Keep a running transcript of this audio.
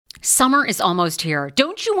Summer is almost here.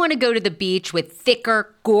 Don't you want to go to the beach with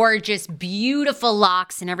thicker, gorgeous, beautiful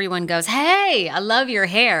locks and everyone goes, "Hey, I love your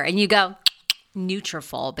hair." And you go,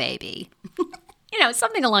 "Nutrafol, baby."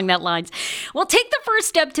 Something along that lines. Well, take the first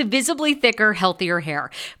step to visibly thicker, healthier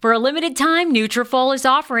hair. For a limited time, Nutrafol is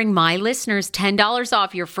offering my listeners $10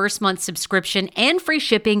 off your first month subscription and free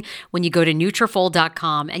shipping when you go to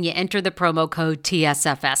Nutrafol.com and you enter the promo code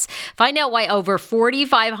TSFS. Find out why over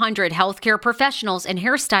 4,500 healthcare professionals and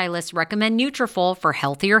hairstylists recommend Nutrafol for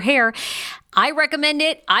healthier hair. I recommend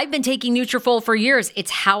it. I've been taking Nutrafol for years.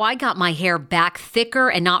 It's how I got my hair back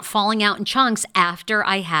thicker and not falling out in chunks after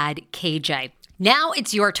I had KJ. Now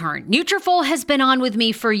it's your turn. Nutrafol has been on with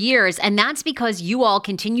me for years, and that's because you all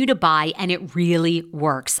continue to buy, and it really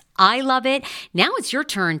works. I love it. Now it's your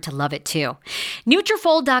turn to love it too.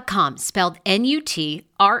 Nutrafol.com, spelled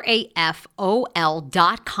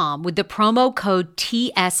Nutrafol.com with the promo code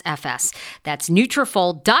TSFS. That's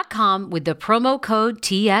Nutrafol.com with the promo code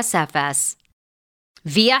TSFS.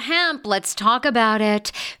 Via Hemp, let's talk about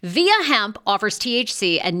it. Via Hemp offers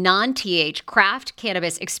THC and non-TH craft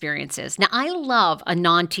cannabis experiences. Now, I love a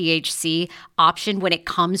non-THC option when it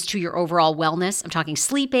comes to your overall wellness. I'm talking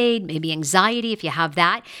sleep aid, maybe anxiety if you have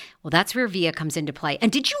that. Well, that's where Via comes into play.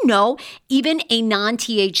 And did you know even a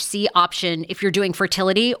non-THC option, if you're doing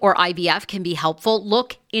fertility or IVF, can be helpful?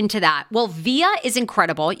 Look into that. Well, Via is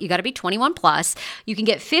incredible. You got to be 21 plus. You can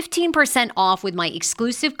get 15% off with my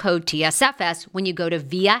exclusive code TSFS when you go to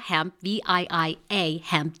Via Hemp, VIIA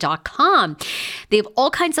hemp.com. They have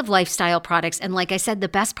all kinds of lifestyle products. And like I said, the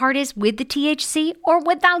best part is with the THC or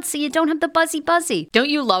without, so you don't have the buzzy. Don't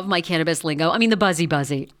you love my cannabis lingo? I mean, the buzzy.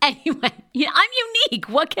 Anyway, I'm unique.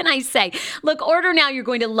 What can I say? Look, order now. You're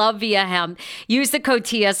going to love Via Hemp. Use the code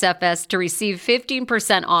TSFS to receive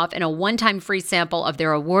 15% off and a one-time free sample of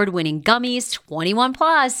their award-winning gummies, 21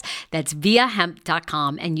 plus. That's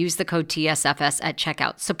viahemp.com, and use the code TSFS at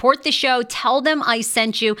checkout. Support the show. Tell them I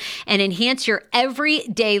sent you, and enhance your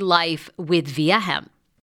everyday life with Via Hemp.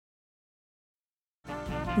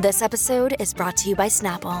 This episode is brought to you by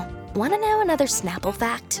Snapple. Want to know another Snapple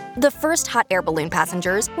fact? The first hot air balloon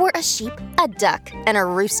passengers were a sheep, a duck, and a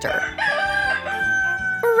rooster.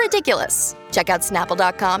 Ridiculous. Check out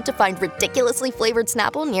Snapple.com to find ridiculously flavored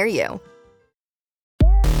Snapple near you.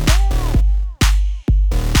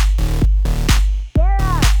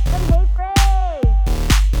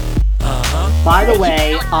 By the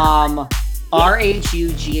way,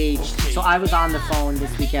 RHUGT. So I was on the phone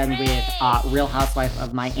this weekend with Real Housewife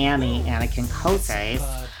of Miami, Anna Kinkose.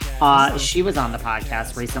 She was on the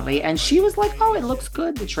podcast recently, and she was like, "Oh, it looks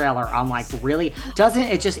good, the trailer." I'm like, "Really? It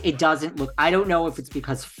doesn't look." I don't know if it's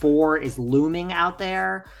because 4 is looming out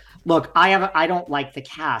there. Look, I don't like the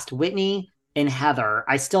cast. Whitney and Heather.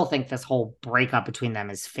 I still think this whole breakup between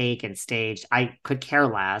them is fake and staged. I could care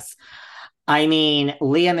less. I mean,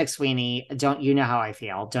 Leah McSweeney, don't you know how I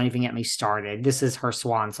feel? Don't even get me started. This is her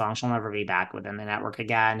swan song. She'll never be back within the network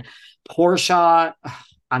again. Portia,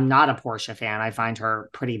 I'm not a Portia fan. I find her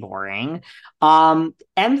pretty boring.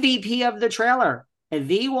 MVP of the trailer,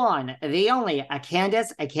 the one, the only, a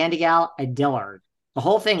Candace, a Candy Gal, a Dillard. The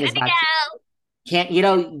whole thing is about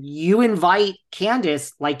you invite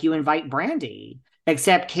Candace like you invite Brandy,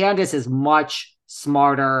 except Candace is much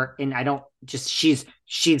smarter, and she's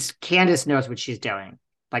Candace knows what she's doing.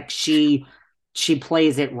 Like she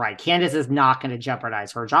plays it right. Candace is not going to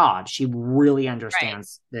jeopardize her job. She really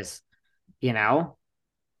understands this, No,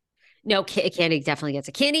 Candy definitely gets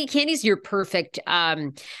it. Candy's your perfect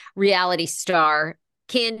reality star.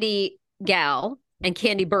 Candy Gal and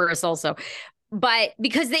Candy Burris also. But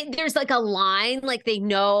because there's like a line, like they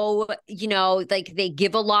know, like they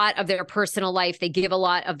give a lot of their personal life. They give a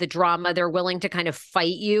lot of the drama. They're willing to kind of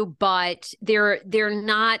fight you, but they're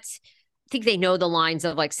not, I think they know the lines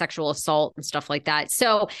of like sexual assault and stuff like that.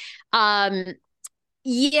 So,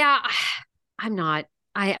 yeah, I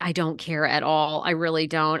don't care at all. I really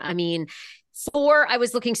don't. I mean, 4, I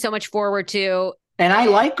was looking so much forward to. And I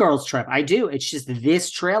like Girls Trip. I do. It's just this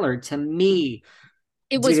trailer to me.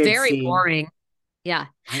 It was very boring. Yeah.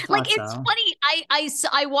 Like, it's so. funny.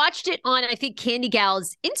 I watched it on, I think, Candy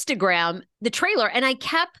Gal's Instagram, the trailer, and I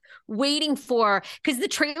kept waiting because the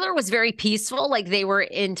trailer was very peaceful. Like they were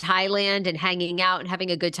in Thailand and hanging out and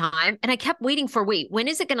having a good time. And I kept waiting when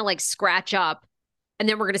is it going to like scratch up? And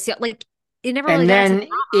then we're going to see like, it never really does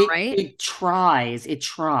drama, right? It tries,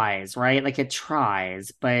 right? Like it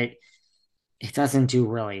tries, but it doesn't do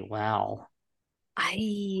really well.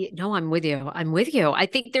 I'm with you. I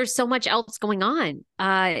think there's so much else going on.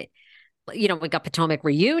 We got Potomac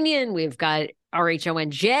Reunion. We've got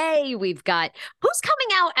RHONJ. We've got, who's coming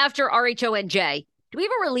out after RHONJ? Do we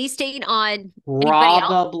have a release date on anybody else?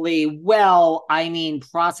 Probably. Well, I mean,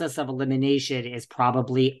 process of elimination is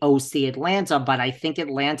probably OC Atlanta, but I think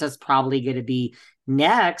Atlanta's probably going to be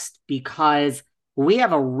next because we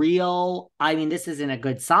have a real, I mean, this isn't a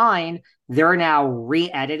good sign. They're now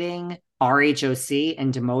re-editing RHOC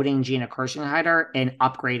and demoting Gina Kirschenheiter and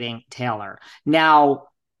upgrading Taylor. Now,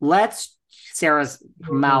 Sarah's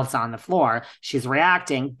mouth's on the floor. She's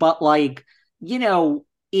reacting, but like,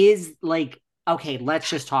 is like, okay, let's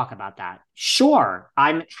just talk about that. Sure,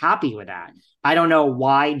 I'm happy with that. I don't know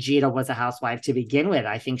why Gina was a housewife to begin with.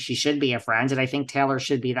 I think she should be a friend, and I think Taylor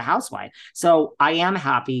should be the housewife. So I am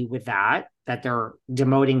happy with that they're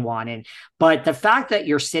demoting one. But the fact that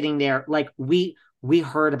you're sitting there, like we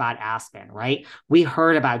heard about Aspen, right? We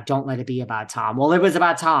heard about Don't Let It Be About Tom. Well, it was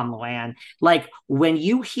about Tom, Luann. Like when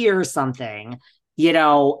you hear something,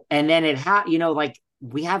 and then like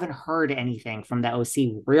we haven't heard anything from the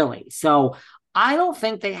OC really. So I don't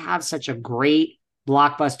think they have such a great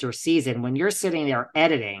blockbuster season when you're sitting there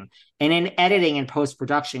editing, and in editing and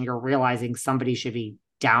post-production, you're realizing somebody should be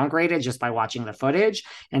downgraded just by watching the footage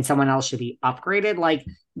and someone else should be upgraded. Like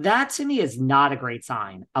that to me is not a great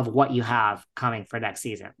sign of what you have coming for next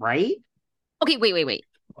season, right? Okay, wait.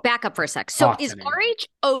 Back up for a sec. So is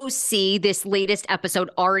RHOC, this latest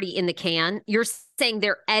episode, already in the can? You're saying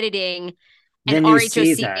they're editing the new RHOC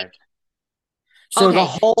season. So okay.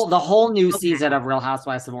 the whole new season of Real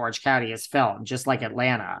Housewives of Orange County is filmed, just like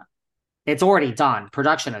Atlanta. It's already done.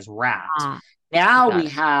 Production is wrapped. Now we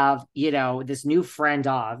have, this new friend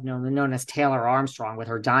of, known as Taylor Armstrong with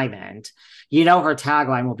her diamond. Her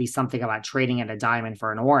tagline will be something about trading in a diamond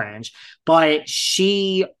for an orange, but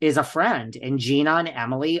she is a friend. And Gina and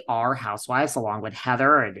Emily are housewives along with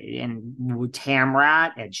Heather and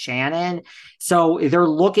Tamrat and Shannon. So they're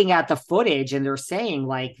looking at the footage and they're saying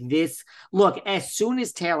like this, look, as soon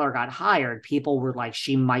as Taylor got hired, people were like,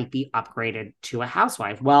 she might be upgraded to a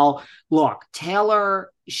housewife. Well, look,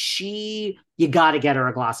 Taylor, you got to get her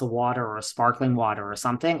a glass of water or a sparkling water or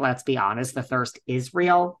something. Let's be honest. The thirst is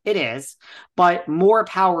real. It is, but more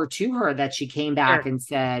power to her that she came back and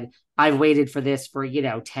said, I've waited for this for,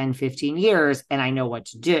 10, 15 years and I know what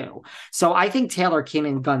to do. So I think Taylor came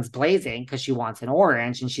in guns blazing because she wants an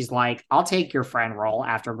orange. And she's like, I'll take your friend role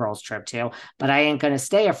after Girls Trip 2, but I ain't going to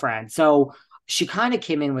stay a friend. So she kind of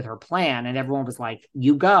came in with her plan and everyone was like,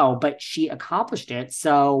 you go, but she accomplished it.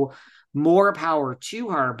 So more power to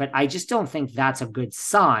her, but I just don't think that's a good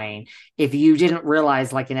sign if you didn't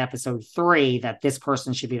realize, like in episode 3, that this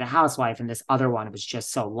person should be the housewife and this other one was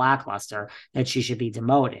just so lackluster that she should be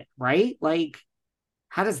demoted, right? Like,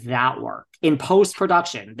 how does that work in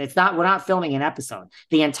post-production? We're not filming an episode.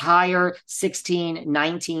 The entire 16,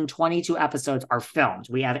 19, 22 episodes are filmed.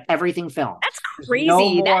 We have everything filmed. That's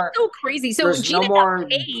crazy. That's so crazy. So there's Gina no more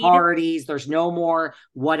parties. There's no more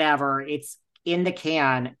whatever. It's in the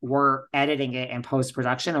can. We're editing it in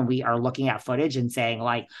post-production and we are looking at footage and saying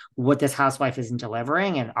like what this housewife isn't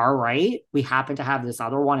delivering. And all right, we happen to have this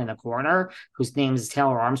other one in the corner whose name is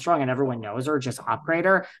Taylor Armstrong and everyone knows her, just upgrade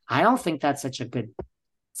her. I don't think that's such a good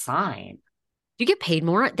sign. You get paid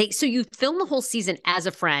more. So you film the whole season as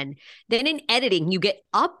a friend. Then in editing, you get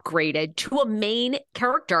upgraded to a main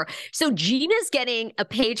character. So Gina's getting a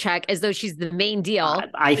paycheck as though she's the main deal.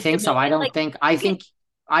 I think so.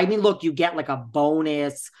 I mean, look, you get like a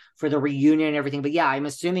bonus for the reunion and everything. But yeah, I'm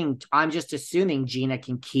just assuming Gina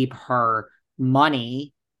can keep her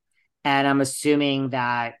money. And I'm assuming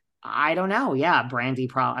that, I don't know. Yeah,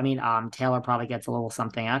 Taylor probably gets a little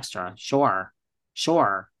something extra. Sure.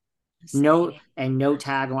 No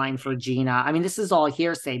tagline for Gina. I mean, this is all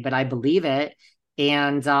hearsay, but I believe it.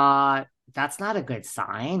 And that's not a good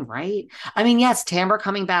sign, right? I mean, yes, Tamra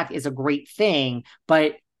coming back is a great thing,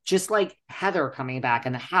 but just like Heather coming back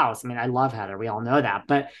in the house. I mean, I love Heather. We all know that.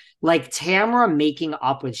 But like Tamra making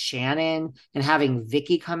up with Shannon and having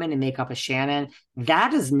Vicky come in and make up with Shannon, that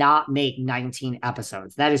does not make 19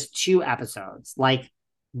 episodes. That is 2 episodes. Like,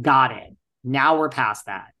 got it. Now we're past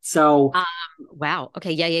that. So, wow.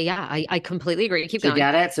 Okay. Yeah. I completely agree. Keep going. You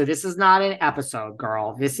get it? So this is not an episode,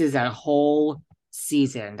 girl. This is a whole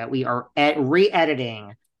season that we are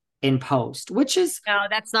re-editing in post, which is... No,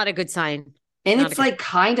 that's not a good sign. And it's like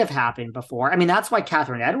kind of happened before. I mean, that's why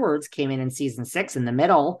Catherine Edwards came in season 6 in the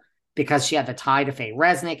middle, because she had the tie to Faye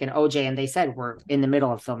Resnick and OJ. And they said, we're in the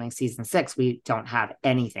middle of filming season 6. We don't have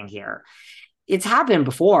anything here. It's happened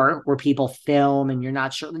before where people film and you're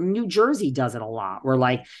not sure. New Jersey does it a lot where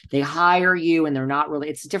like they hire you and they're not really,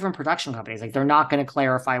 it's different production companies. Like they're not going to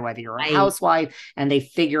clarify whether you're a housewife and they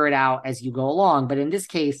figure it out as you go along. But in this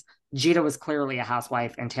case, Gina was clearly a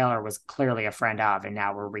housewife and Taylor was clearly a friend of, and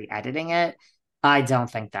now we're re-editing it. I don't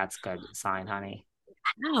think that's a good sign, honey.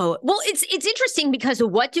 Oh, well, it's interesting because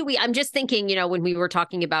what do we, I'm just thinking, when we were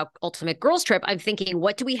talking about Ultimate Girls Trip, I'm thinking,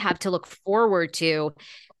 what do we have to look forward to,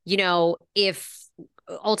 if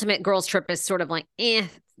Ultimate Girls Trip is sort of like,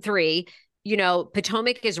 3,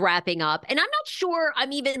 Potomac is wrapping up, and I'm not sure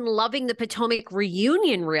I'm even loving the Potomac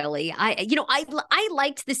reunion, really. I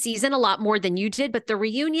liked the season a lot more than you did, but the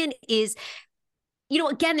reunion is,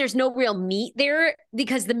 again, there's no real meat there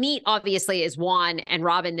because the meat obviously is Juan and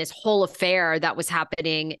Robin, this whole affair that was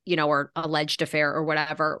happening, or alleged affair or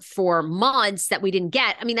whatever for months that we didn't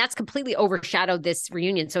get. I mean, that's completely overshadowed this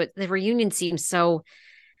reunion. So the reunion seems so.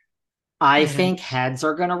 I think heads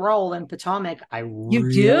are going to roll in Potomac.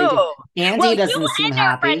 You do. Andy doesn't seem and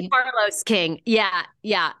happy. Our friend Carlos King. Yeah.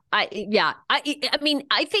 I mean,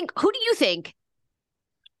 I think, who do you think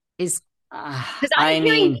is, because I'm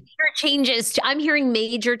hearing major changes. I'm hearing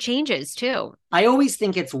major changes too. I always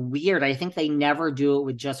think it's weird. I think they never do it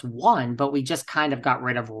with just one, but we just kind of got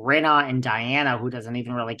rid of Rinna and Diana, who doesn't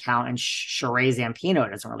even really count, and Sheree Zampino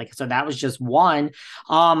doesn't really. So that was just one.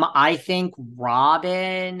 I think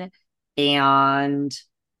Robin and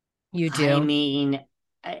you do. I mean,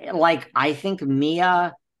 I think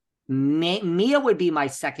Mia would be my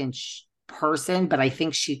second person, but I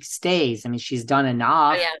think she stays. I mean, she's done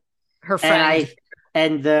enough. Oh, yeah. Her friend.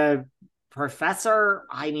 And the professor,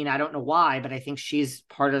 I mean, I don't know why, but I think she's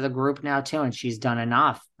part of the group now too, and she's done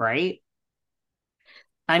enough, right?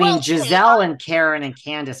 I mean, Giselle and Karen and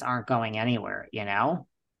Candace aren't going anywhere,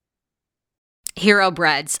 Hero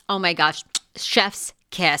breads. Oh my gosh. Chef's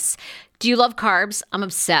kiss. Do you love carbs? I'm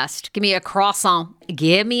obsessed. Give me a croissant.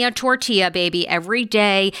 Give me a tortilla, baby, every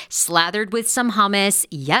day, slathered with some hummus.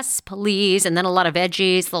 Yes, please. And then a lot of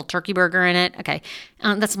veggies, a little turkey burger in it. Okay.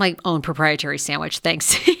 That's my own proprietary sandwich.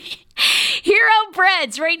 Thanks. Hero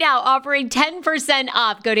Breads right now offering 10%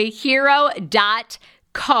 off. Go to hero.co.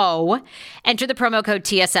 Enter the promo code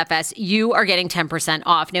TSFS. You are getting 10%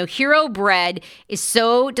 off. Now, Hero Bread is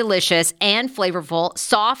so delicious and flavorful,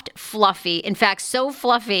 soft, fluffy. In fact, so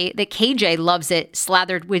fluffy that KJ loves it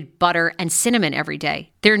slathered with butter and cinnamon every day.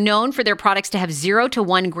 They're known for their products to have 0 to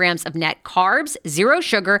 1 grams of net carbs, 0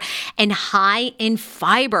 sugar, and high in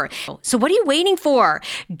fiber. So what are you waiting for?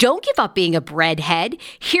 Don't give up being a breadhead.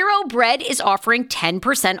 Hero Bread is offering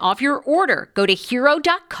 10% off your order. Go to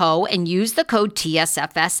hero.co and use the code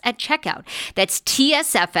TSFS at checkout. That's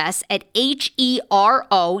TSFS at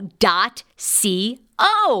HERO.CO.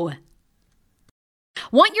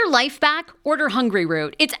 Want your life back? Order Hungry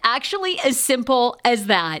Root. It's actually as simple as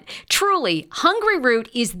that. Truly, Hungry Root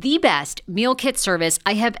is the best meal kit service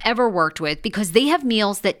I have ever worked with because they have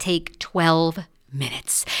meals that take 12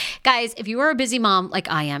 minutes. Guys, if you are a busy mom like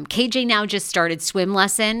I am, KJ now just started swim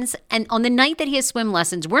lessons. And on the night that he has swim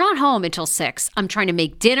lessons, we're not home until 6. I'm trying to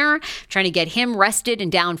make dinner, trying to get him rested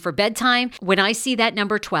and down for bedtime. When I see that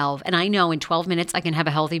number 12, and I know in 12 minutes I can have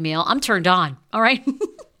a healthy meal, I'm turned on. All right.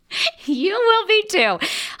 You will be too.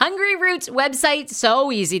 Hungry Root's website,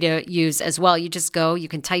 so easy to use as well. You just go, you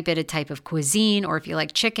can type in a type of cuisine, or if you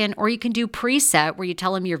like chicken, or you can do preset where you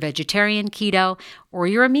tell them you're vegetarian, keto, or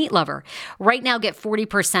you're a meat lover. Right now, get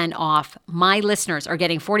 40% off. My listeners are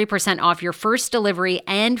getting 40% off your first delivery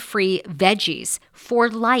and free veggies for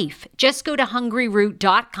life. Just go to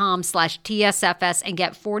hungryroot.com/TSFS and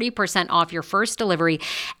get 40% off your first delivery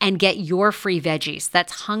and get your free veggies.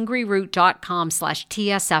 That's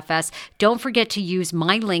hungryroot.com/TSFS. Don't forget to use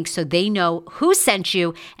my link so they know who sent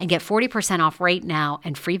you and get 40% off right now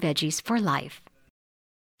and free veggies for life.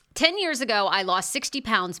 10 years ago, I lost 60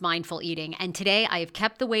 pounds mindful eating, and today I have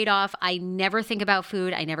kept the weight off. I never think about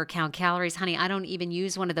food. I never count calories. Honey, I don't even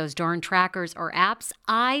use one of those darn trackers or apps.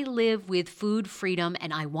 I live with food freedom,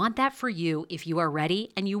 and I want that for you if you are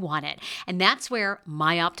ready and you want it. And that's where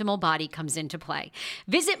My Optimal Body comes into play.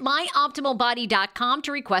 Visit myoptimalbody.com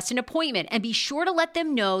to request an appointment, and be sure to let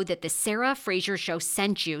them know that the Sarah Fraser Show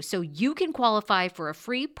sent you so you can qualify for a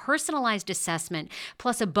free personalized assessment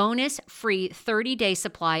plus a bonus free 30-day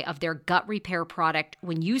supply of their gut repair product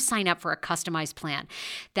when you sign up for a customized plan.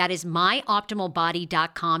 That is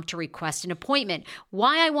myoptimalbody.com to request an appointment.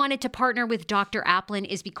 Why I wanted to partner with Dr. Applin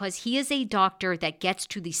is because he is a doctor that gets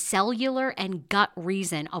to the cellular and gut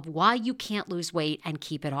reason of why you can't lose weight and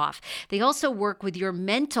keep it off. They also work with your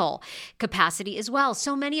mental capacity as well.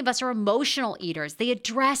 So many of us are emotional eaters. They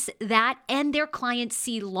address that, and their clients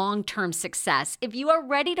see long-term success. If you are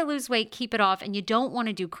ready to lose weight, keep it off, and you don't want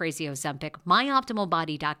to do crazy Ozempic,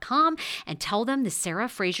 myoptimalbody.com and tell them the Sarah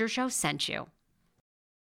Fraser Show sent you.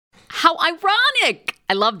 How ironic!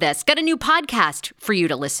 I love this. Got a new podcast for you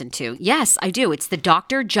to listen to. Yes, I do. It's the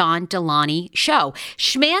Dr. John Delaney Show.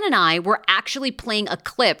 Schman and I were actually playing a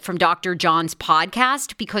clip from Dr. John's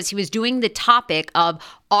podcast because he was doing the topic of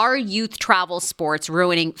are youth travel sports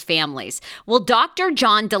ruining families? Well, Dr.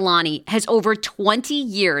 John Delaney has over 20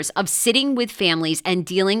 years of sitting with families and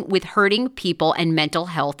dealing with hurting people and mental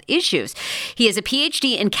health issues. He has a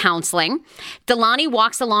PhD in counseling. Delaney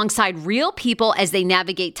walks alongside real people as they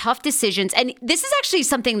navigate tough decisions. And this is actually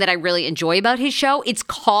something that I really enjoy about his show. It's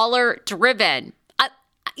caller driven.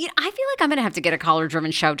 I feel like I'm going to have to get a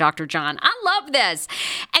caller-driven show, Dr. John. I love this.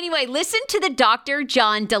 Anyway, listen to the Dr.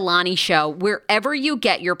 John Delaney Show wherever you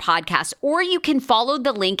get your podcast, or you can follow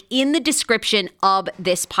the link in the description of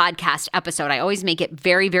this podcast episode. I always make it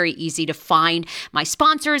very, very easy to find my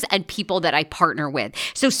sponsors and people that I partner with.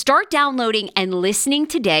 So start downloading and listening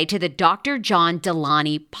today to the Dr. John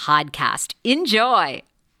Delaney podcast. Enjoy.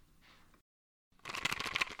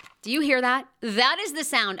 Do you hear that? That is the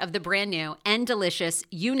sound of the brand new and delicious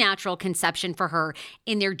Eu Natural Conception for Her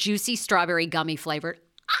in their juicy strawberry gummy flavored.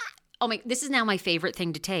 Oh my, this is now my favorite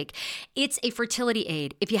thing to take. It's a fertility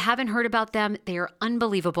aid. If you haven't heard about them, they are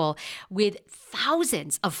unbelievable with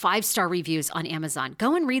thousands of 5-star reviews on Amazon.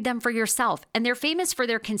 Go and read them for yourself. And they're famous for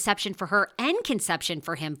their Conception for Her and Conception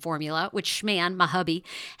for Him formula, which Schman, my hubby,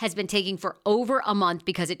 has been taking for over a month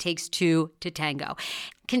because it takes two to tango.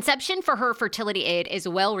 Conception for Her fertility aid is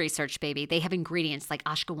well-researched, baby. They have ingredients like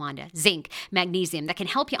ashwagandha, zinc, magnesium that can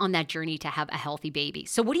help you on that journey to have a healthy baby.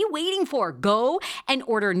 So what are you waiting for? Go and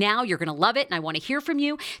order now. You're going to love it, and I want to hear from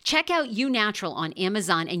you. Check out Eu Natural on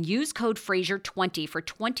Amazon and use code Fraser20 for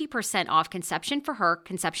 20% off Conception for Her,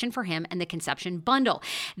 Conception for Him, and the Conception Bundle.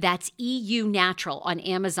 That's EU Natural on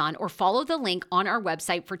Amazon, or follow the link on our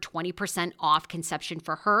website for 20% off Conception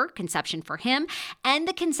for Her, Conception for Him, and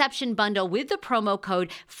the Conception Bundle with the promo code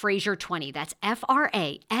Fraser20. That's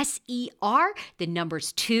Fraser, the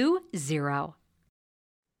numbers 20.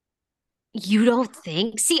 You don't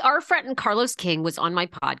think? See, our friend Carlos King was on my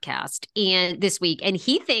podcast and this week, and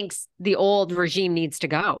he thinks the old regime needs to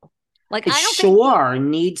go. Like, I don't think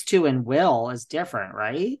needs to and will is different,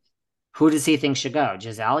 right? Who does he think should go?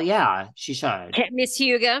 Giselle? Yeah, she should. Miss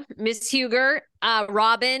Huger,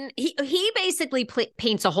 Robin. He basically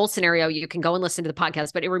paints a whole scenario. You can go and listen to the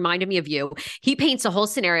podcast, but it reminded me of you. He paints a whole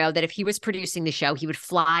scenario that if he was producing the show, he would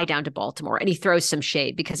fly down to Baltimore, and he throws some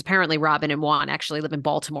shade because apparently Robin and Juan actually live in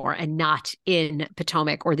Baltimore and not in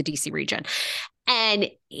Potomac or the DC region.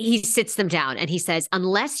 And he sits them down and he says,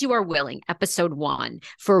 unless you are willing, episode 1,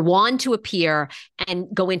 for Juan to appear and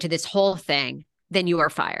go into this whole thing, then you are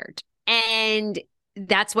fired. And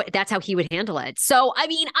that's how he would handle it. So, I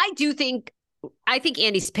mean, I think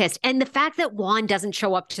Andy's pissed. And the fact that Juan doesn't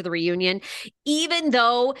show up to the reunion, even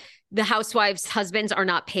though the housewives' husbands are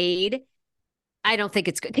not paid, I don't think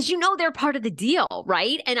it's good because they're part of the deal,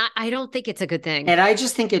 right? And I don't think it's a good thing. And I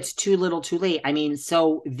just think it's too little too late. I mean,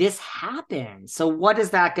 so this happened. So what is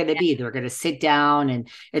that going to be? They're going to sit down, and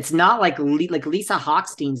it's not like Lisa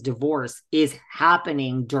Hochstein's divorce is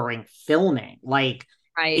happening during filming. Like,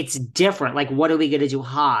 right. It's different. Like, what are we going to do?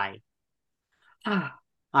 Hi,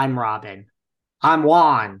 I'm Robin. I'm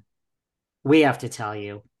Juan. We have to tell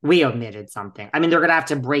you, we omitted something. I mean, they're going to have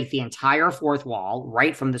to break the entire fourth wall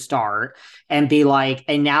right from the start and be like,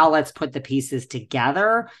 and now let's put the pieces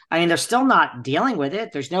together. I mean, they're still not dealing with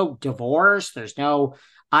it. There's no divorce.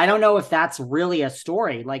 I don't know if that's really a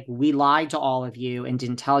story. Like, we lied to all of you and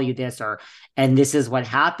didn't tell you this, and this is what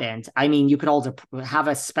happened. I mean, you could also have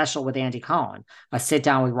a special with Andy Cohen, a sit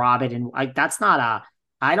down with Robin. And that's not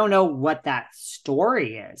I don't know what that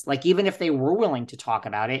story is. Like, even if they were willing to talk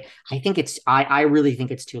about it, I really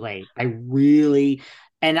think it's too late.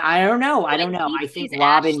 And I don't know. I think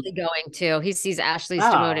Robin Ashley going to. He sees Ashley's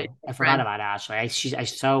demoted. I forgot about Ashley. I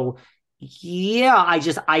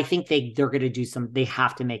think they're going to do they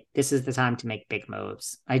have to make, this is the time to make big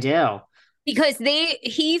moves. I do. Because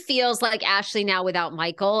he feels like Ashley now without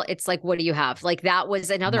Michael, it's like, what do you have? Like, that was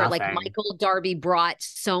another, Nothing. Like, Michael Darby brought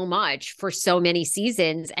so much for so many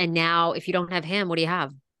seasons. And now if you don't have him, what do you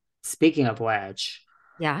have? Speaking of which,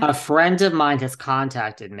 yeah, a friend of mine has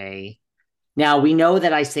contacted me. Now, we know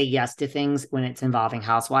that I say yes to things when it's involving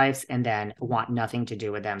housewives and then want nothing to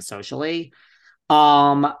do with them socially.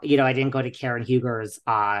 I didn't go to Karen Huger's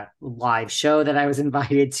live show that I was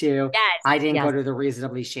invited to. Yes, I didn't go to the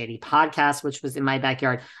Reasonably Shady podcast, which was in my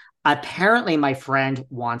backyard. Apparently, my friend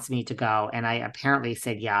wants me to go, and I apparently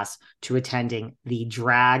said yes to attending the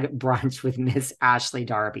drag brunch with Miss Ashley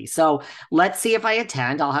Darby. So let's see if I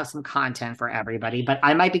attend. I'll have some content for everybody, but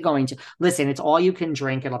I might be going to listen. It's all you can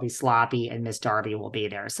drink. It'll be sloppy, and Miss Darby will be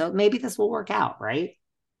there. So maybe this will work out, right?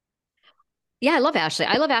 Yeah, I love Ashley.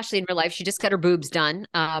 I love Ashley in real life. She just got her boobs done.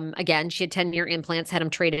 Again, she had 10-year implants, had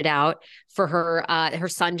them traded out for her. Her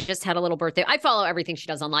son just had a little birthday. I follow everything she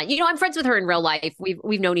does online. I'm friends with her in real life.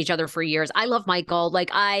 We've known each other for years. I love Michael.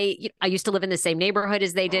 Like I used to live in the same neighborhood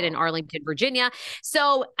as they did in Arlington, Virginia.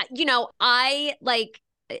 So, I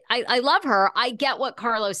love her. I get what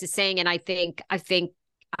Carlos is saying, and I think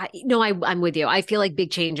I'm with you. I feel like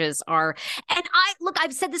big changes are, and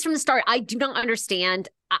I've said this from the start. I do not understand.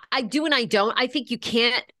 I do and I don't. I think you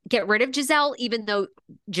can't get rid of Giselle, even though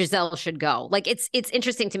Giselle should go. Like it's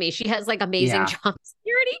interesting to me. She has like amazing job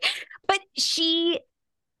security, but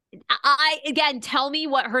again, tell me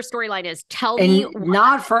what her storyline is. Tell me.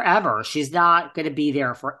 Not forever. She's not going to be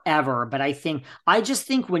there forever. But I just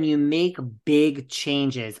think when you make big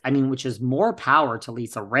changes, which is more power to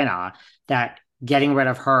Lisa Rinna, that getting rid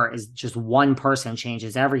of her is just one person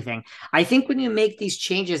changes everything. I think when you make these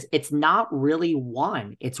changes, it's not really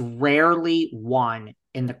one. It's rarely one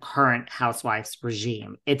in the current Housewives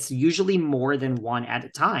regime. It's usually more than one at a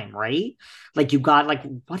time, right? Like you got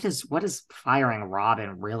what does firing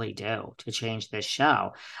Robin really do to change this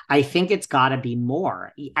show? I think it's got to be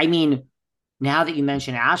more. Now that you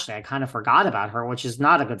mention Ashley, I kind of forgot about her, which is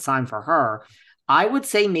not a good sign for her. I would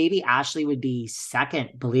say maybe Ashley would be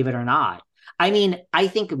second, believe it or not. I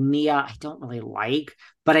think Mia, I don't really like,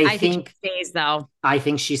 but I think she stays though. I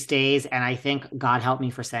think she stays. And I think, God help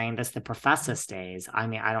me for saying this, the professor stays. I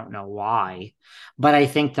don't know why, but I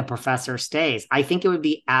think the professor stays. I think it would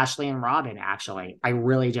be Ashley and Robin, actually. I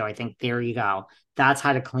really do. I think there you go. That's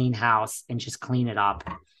how to clean house and just clean it up.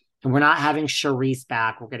 And we're not having Charisse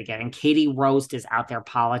back. We're going to get, and Katie Roast is out there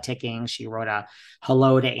politicking. She wrote a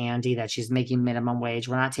hello to Andy that she's making minimum wage.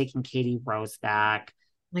 We're not taking Katie Roast back.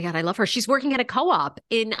 Oh my God, I love her. She's working at a co-op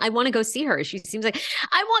and I want to go see her. She seems like,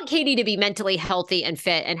 I want Katie to be mentally healthy and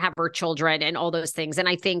fit and have her children and all those things. And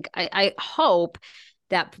I think, I hope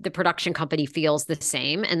that the production company feels the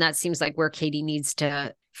same. And that seems like where Katie needs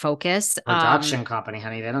to focus. Production company,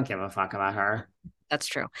 honey, they don't give a fuck about her. That's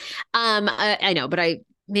true. I know, but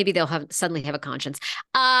maybe they'll suddenly have a conscience.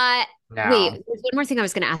 No. Wait, there's one more thing I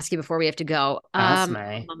was going to ask you before we have to go. Ask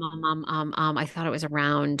me. I thought it was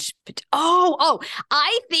around.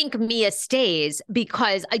 I think Mia stays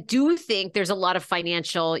because I do think there's a lot of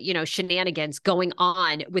financial, shenanigans going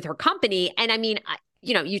on with her company. And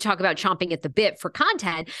you talk about chomping at the bit for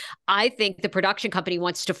content. I think the production company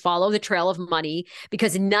wants to follow the trail of money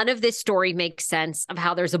because none of this story makes sense of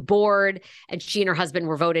how there's a board and she and her husband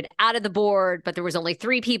were voted out of the board, but there was only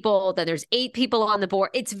 3 people. Then there's 8 people on the board.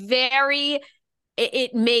 It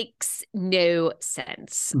makes no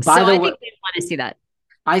sense. I think they want to see that.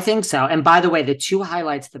 I think so. And by the way, the 2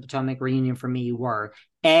 highlights of the Potomac reunion for me were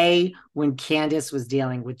when Candace was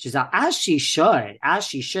dealing with Giselle, as she should,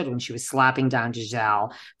 when she was slapping down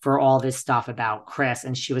Giselle for all this stuff about Chris.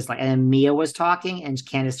 And she was like, and then Mia was talking and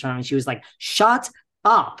Candace turned and she was like, shut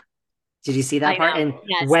up. Did you see that part? And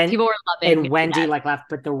yes, people were loving and Wendy left.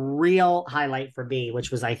 But the real highlight for me,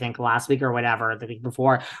 which was I think last week or whatever, the week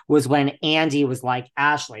before, was when Andy was like,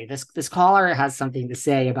 Ashley, this caller has something to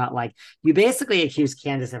say about you basically accused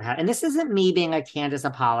Candace of and this isn't me being a Candace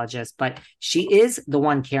apologist, but she is the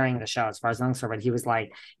one carrying the show as far as I'm concerned. But he was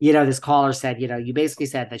like, this caller said, you basically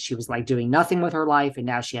said that she was doing nothing with her life and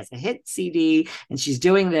now she has a hit CD and she's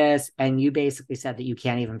doing this. And you basically said that you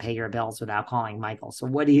can't even pay your bills without calling Michael. So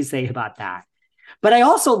what do you say about that? But I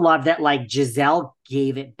also love that Giselle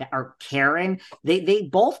gave it or Karen, they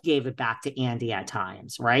both gave it back to Andy at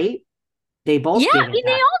times, right? They both gave it back.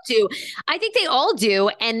 They all do. I think they all do.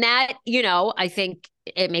 And that, I think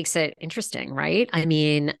it makes it interesting, right?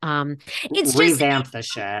 It's revamp the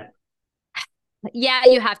shit. Yeah,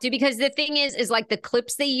 you have to, because the thing is the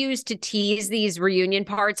clips they use to tease these reunion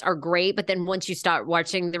parts are great. But then once you start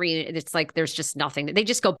watching the reunion, it's there's just nothing. They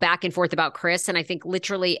just go back and forth about Chris. And I think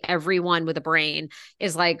literally everyone with a brain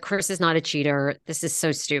is like, Chris is not a cheater. This is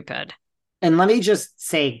so stupid. And let me just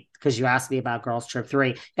say, because you asked me about Girls Trip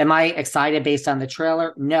 3, am I excited based on the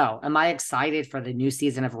trailer? No. Am I excited for the new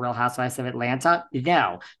season of Real Housewives of Atlanta?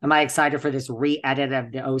 No. Am I excited for this re-edit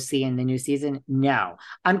of the OC in the new season? No.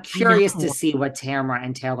 I'm curious to see what Tamara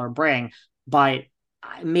and Taylor bring, but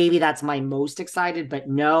maybe that's my most excited, but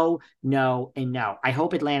no, and no. I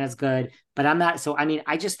hope Atlanta's good, but I'm not. So,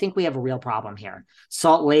 I just think we have a real problem here.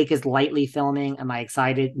 Salt Lake is lightly filming. Am I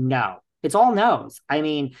excited? No. It's all no's.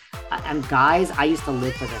 Guys, I used to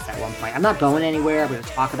live for this at one point. I'm not going anywhere. We're going to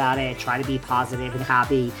talk about it, try to be positive and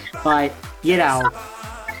happy. But,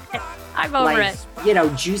 I'm over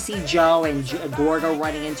it. Juicy Joe and Gordo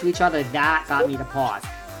running into each other, that got me to pause.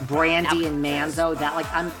 Brandy and Manzo,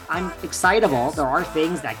 that I'm excitable. There are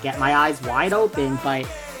things that get my eyes wide open, but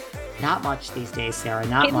Not much these days, Sarah.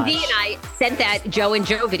 Not If much. V and I sent that Joe and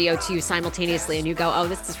Joe video to you simultaneously, and you go, "Oh,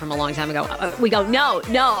 this is from a long time ago." We go, "No,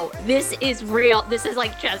 this is real. This is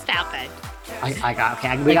like just happened."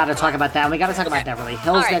 We got to talk about that. And we got to talk about Beverly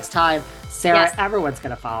Hills next time. Sarah, Yes. everyone's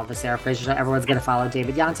going to follow the Sarah Fraser Show. Everyone's going to follow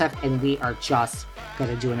David Yontef. And we are just going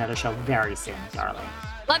to do another show very soon, darling.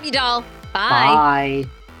 Love you, doll. Bye. Bye.